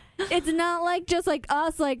like, it's not like just like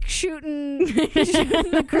us like shooting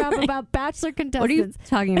the crap about Bachelor contestants. What are you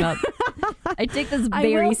talking about? I take this I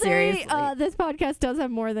very will say, seriously. this podcast does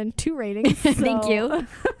have more than 2 ratings. Thank so- you.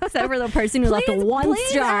 Except for the person who left a 1 please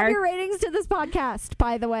star. add your ratings to this podcast,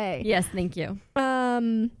 by the way. Yes, thank you.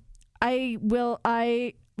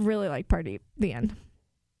 I really like Pardeep. The end.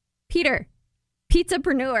 Peter,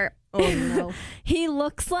 pizzapreneur. Oh no. He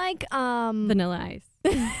looks like Vanilla Ice.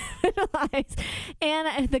 Vanilla Ice.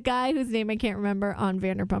 And the guy whose name I can't remember on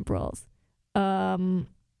Vanderpump Rules.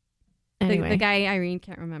 Anyway. The guy Irene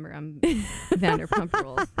can't remember on Vanderpump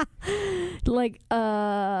Rules. Like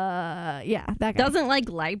yeah, that guy. Doesn't like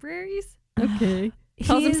libraries. Okay.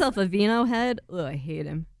 Calls himself a vino head. Ugh, I hate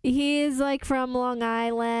him. He's like from Long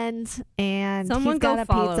Island, and Someone he's got go a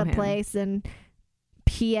follow pizza him. place in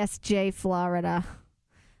PSJ, Florida.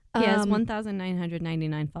 He has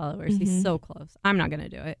 1,999 followers. He's so close. I'm not gonna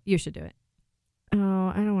do it. You should do it. Oh,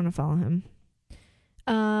 I don't want to follow him.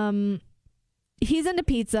 He's into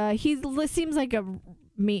pizza. He seems like a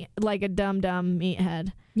dumb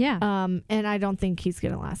meathead. Yeah. And I don't think he's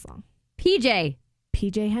gonna last long. PJ.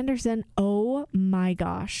 PJ Henderson. Oh my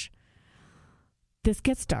gosh, this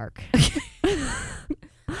gets dark.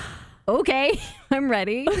 Okay, I'm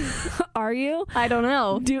ready. Are you? I don't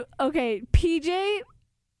know. Okay, PJ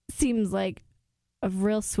seems like a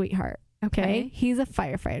real sweetheart. Okay, he's a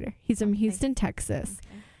firefighter. He's from Houston, Texas.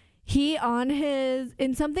 Okay. he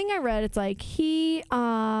in something I read, it's like he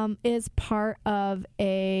is part of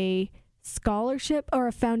a scholarship or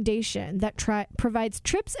a foundation that provides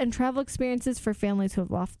trips and travel experiences for families who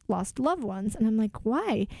have lost loved ones. And I'm like,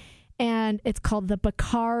 why? And it's called the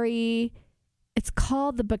Bakari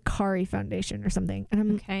Foundation or something.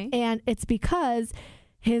 And Okay. and it's because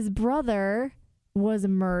his brother was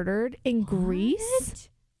murdered in Greece.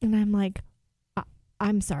 And I'm like,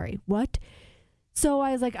 I'm sorry, what? So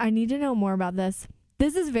I was like, I need to know more about this.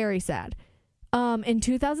 This is very sad. In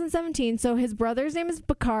 2017, so his brother's name is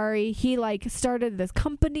Bakari. He like started this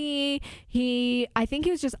company. I think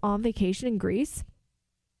he was just on vacation in Greece.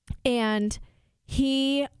 And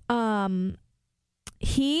he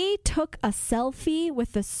took a selfie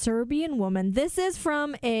with a Serbian woman. This is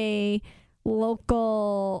from a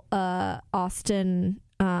local Austin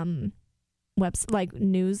website, like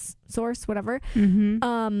news source, whatever.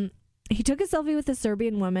 Mm-hmm. He took a selfie with a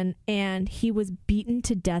Serbian woman, and he was beaten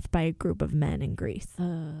to death by a group of men in Greece.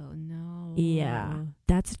 Oh, no. Yeah,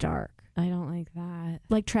 that's dark. I don't like that.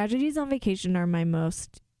 Like, tragedies on vacation are my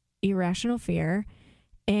most irrational fear.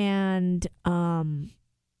 And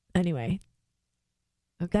anyway,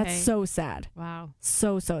 Okay. that's so sad. Wow.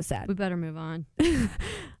 So sad. We better move on.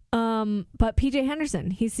 But PJ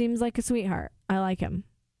Henderson, he seems like a sweetheart. I like him.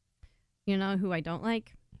 You know who I don't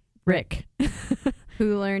like? Rick.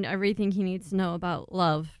 Who learned everything he needs to know about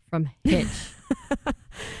love from Hitch.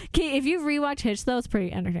 Okay, if you rewatch Hitch, though, it's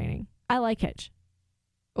pretty entertaining. I like Hitch.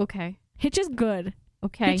 Okay. Hitch is good.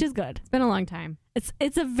 Okay. Hitch is good. It's been a long time.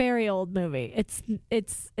 It's a very old movie.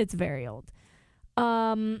 It's very old.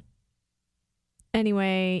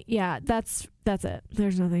 Anyway, yeah, that's it.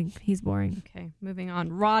 There's nothing. He's boring. Okay. Moving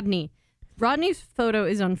on. Rodney. Rodney's photo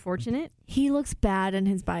is unfortunate. He looks bad in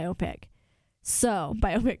his biopic. So,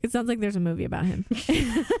 biopic. It sounds like there's a movie about him.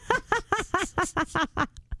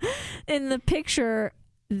 In the picture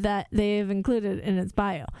that they've included in his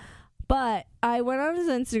bio. But I went on his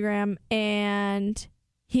Instagram, and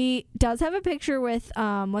he does have a picture with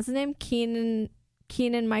what's his name? Keenan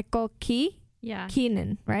Michael Key? Yeah.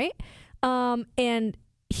 Keenan, right? And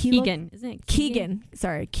he Keegan, isn't it?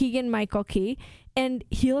 Keegan Michael Key. And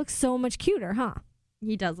he looks so much cuter, huh?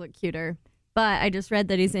 He does look cuter. But I just read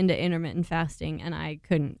that he's into intermittent fasting, and I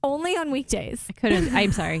couldn't. Only on weekdays.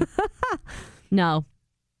 I'm sorry. No.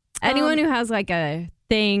 Anyone who has like a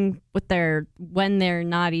thing with when they're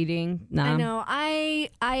not eating, no. I know.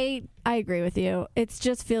 I agree with you. It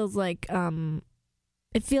just feels like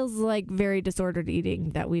it feels like very disordered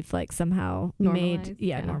eating that we've like somehow Normalized,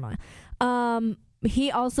 made normal.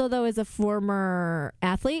 He also though is a former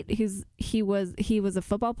athlete. He was a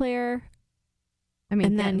football player. I mean,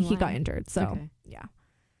 and then he got injured. So Okay. yeah.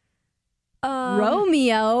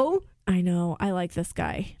 Romeo. I know. I like this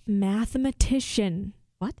guy. Mathematician.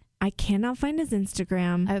 What? I cannot find his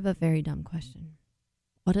Instagram. I have a very dumb question.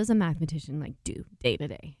 What does a mathematician like do day to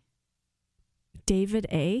day? David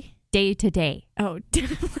A. Day to day. Oh,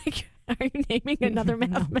 like, are you naming another No.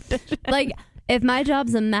 mathematician? Like, if my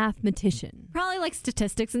job's a mathematician, Probably like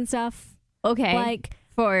statistics and stuff. okay, Like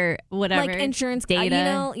for whatever, like insurance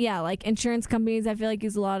data. like insurance companies I feel like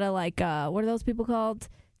use a lot of like what are those people called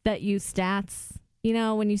that use stats? You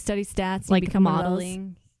know, when you study stats, you like become one of those.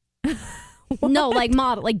 modeling. No,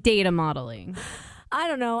 like data modeling. I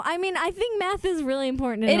don't know. I mean, I think math is really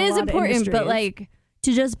important. In It a is lot of important, but industries. like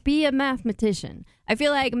to just be a mathematician, I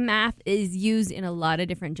feel like math is used in a lot of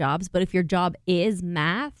different jobs. But if your job is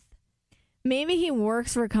math, maybe he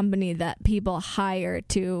works for a company that people hire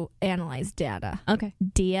to analyze data. okay,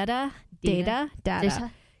 Data.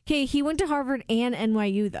 Okay, he went to Harvard and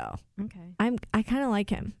NYU though. okay, I kind of like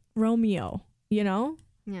him. Romeo, you know?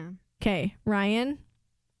 yeah. Okay, Ryan.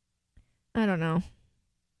 I don't know.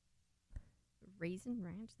 Raisin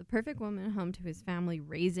Ranch, the perfect woman home to his family.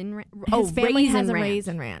 Raisin Ranch. His family has a Ranch.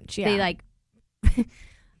 raisin ranch. Yeah. They like.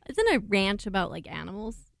 Isn't a ranch about like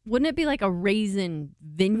animals? Wouldn't it be like a raisin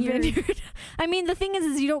vineyard? I mean, the thing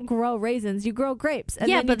is you don't grow raisins. You grow grapes. And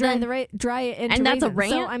Yeah, then but you then- dry it into and that's a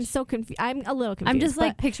raisins. So ranch? I'm so confused. I'm a little confused. I'm just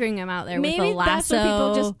like but picturing him out there with maybe a lasso, that's what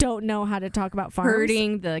people just don't know how to talk about farms.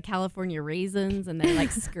 herding the California raisins, and they're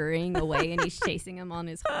like scurrying away, and he's chasing them on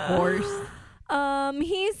his horse.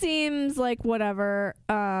 He seems like whatever.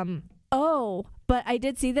 But I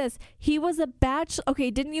did see this. He was a bachelor.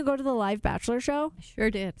 Okay, didn't you go to the live Bachelor show? I sure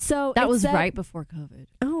did. So That it was said- right before COVID.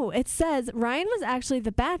 Oh, it says Ryan was actually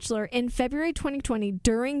the Bachelor in February 2020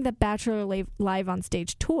 during the Bachelor Live on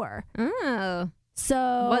Stage tour. Oh,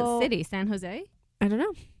 So what city? San Jose. I don't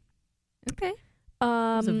know. Okay, it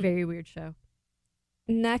was a Um, very weird show.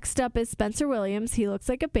 Next up is Spencer Williams. He looks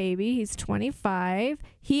like a baby. He's 25.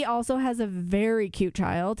 He also has a very cute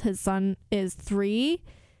child. His son is 3.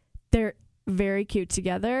 They're very cute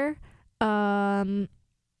together. I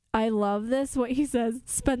love this. What he says,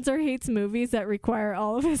 Spencer hates movies that require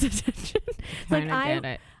all of his attention. Like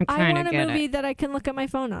I want a movie that I can look at my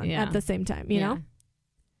phone on at the same time, you know?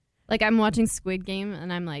 Like I'm watching Squid Game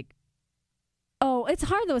and I'm like, oh, it's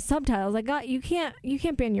hard though with subtitles. You can't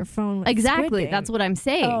be on your phone with exactly. Squid Game. That's what I'm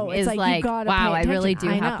saying. Oh, it's is like, you gotta wow, pay I really do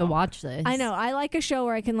attention. I have to know. watch this. I know. I like a show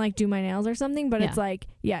where I can like do my nails or something, but it's like,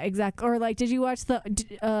 yeah, exactly. Or like, did you watch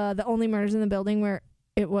the Only Murders in the Building where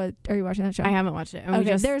it was? Are you watching that show? I haven't watched it. And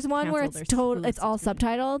Okay, there's one where it's it's all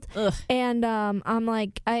subtitled, and I'm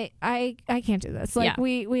like, I can't do this. Like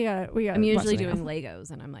we gotta. I'm usually watch doing Legos,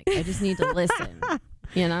 and I'm like, I just need to listen.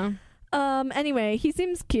 You know. Anyway, he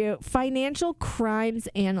seems cute. Financial crimes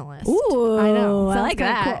analyst. Ooh, I know. I Sounds like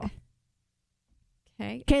kinda that. cool.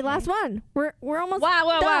 Okay, Last one. We're almost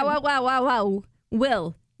wow. done.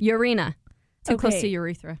 Will urina too close Okay. to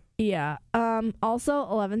urethra. Yeah. Also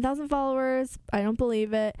 11,000 followers. I don't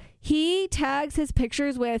believe it. He tags his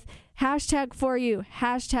pictures with hashtag for you,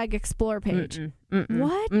 hashtag explore page.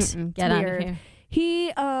 What? Get out of Weird. here. He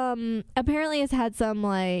apparently has had some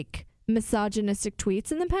like misogynistic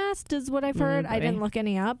tweets in the past, is what I've heard. I boy. didn't look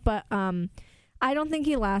any up, but I don't think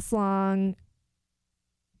he lasts long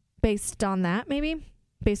based on that, maybe.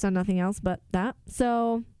 Based on nothing else but that.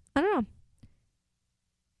 So I don't know.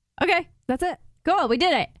 Okay, That's it. cool. We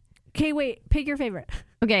did it. Okay, wait. Pick your favorite.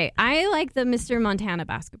 Okay, I like the Mr. Montana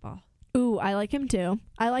basketball. Ooh, I like him too.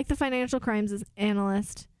 I like the financial crimes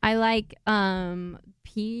analyst. I like Pardeep.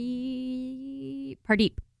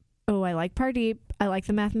 Oh, I like Pardeep. I like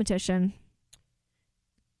the mathematician.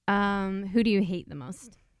 Who do you hate the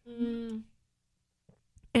most?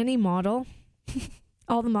 Any model.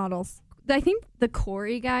 All the models. I think the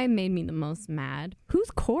Corey guy made me the most mad.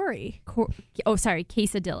 Who's Corey?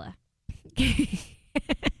 Quesadilla.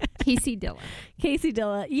 Casey Dilla. Casey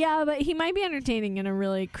Dilla. Yeah, but he might be entertaining in a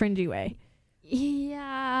really cringy way.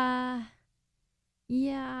 Yeah.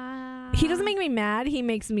 He doesn't make me mad. He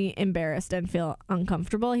makes me embarrassed and feel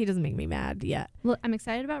uncomfortable. He doesn't make me mad yet. Look, I'm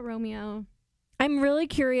excited about Romeo. I'm really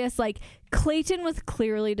curious. Like, Clayton was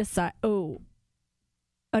clearly decided. Oh.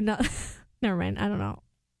 Another. Never mind. I don't know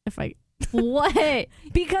if I. What?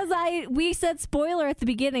 Because we said spoiler at the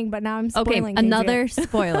beginning, but now I'm spoiling. Okay, another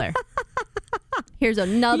spoiler. Here's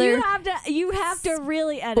another You have to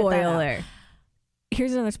really edit that out. spoiler.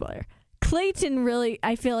 Here's another spoiler. Clayton really,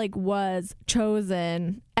 I feel like, was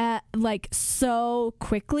chosen at like so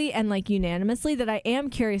quickly and like unanimously that I am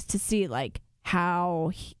curious to see like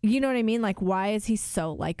how you know what I mean? Like, why is he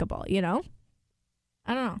so likable? You know?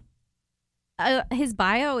 I don't know. His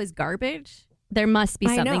bio is garbage. There must be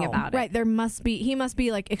something about it. Right. There must be. He must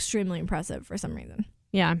be like extremely impressive for some reason.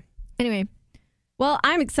 Yeah. Anyway. Well,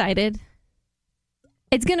 I'm excited.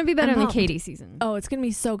 It's going to be better I'm than pumped. Katie season. Oh, it's going to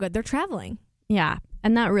be so good. They're traveling. Yeah.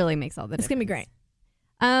 And that really makes all the difference. It's going to be great.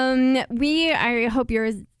 I hope you're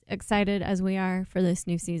as excited as we are for this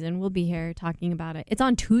new season. We'll be here talking about it. It's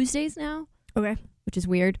on Tuesdays now. Okay. Which is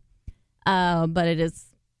weird. But it is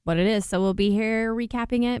what it is. So we'll be here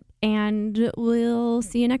recapping it, and we'll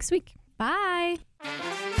see you next week. Bye.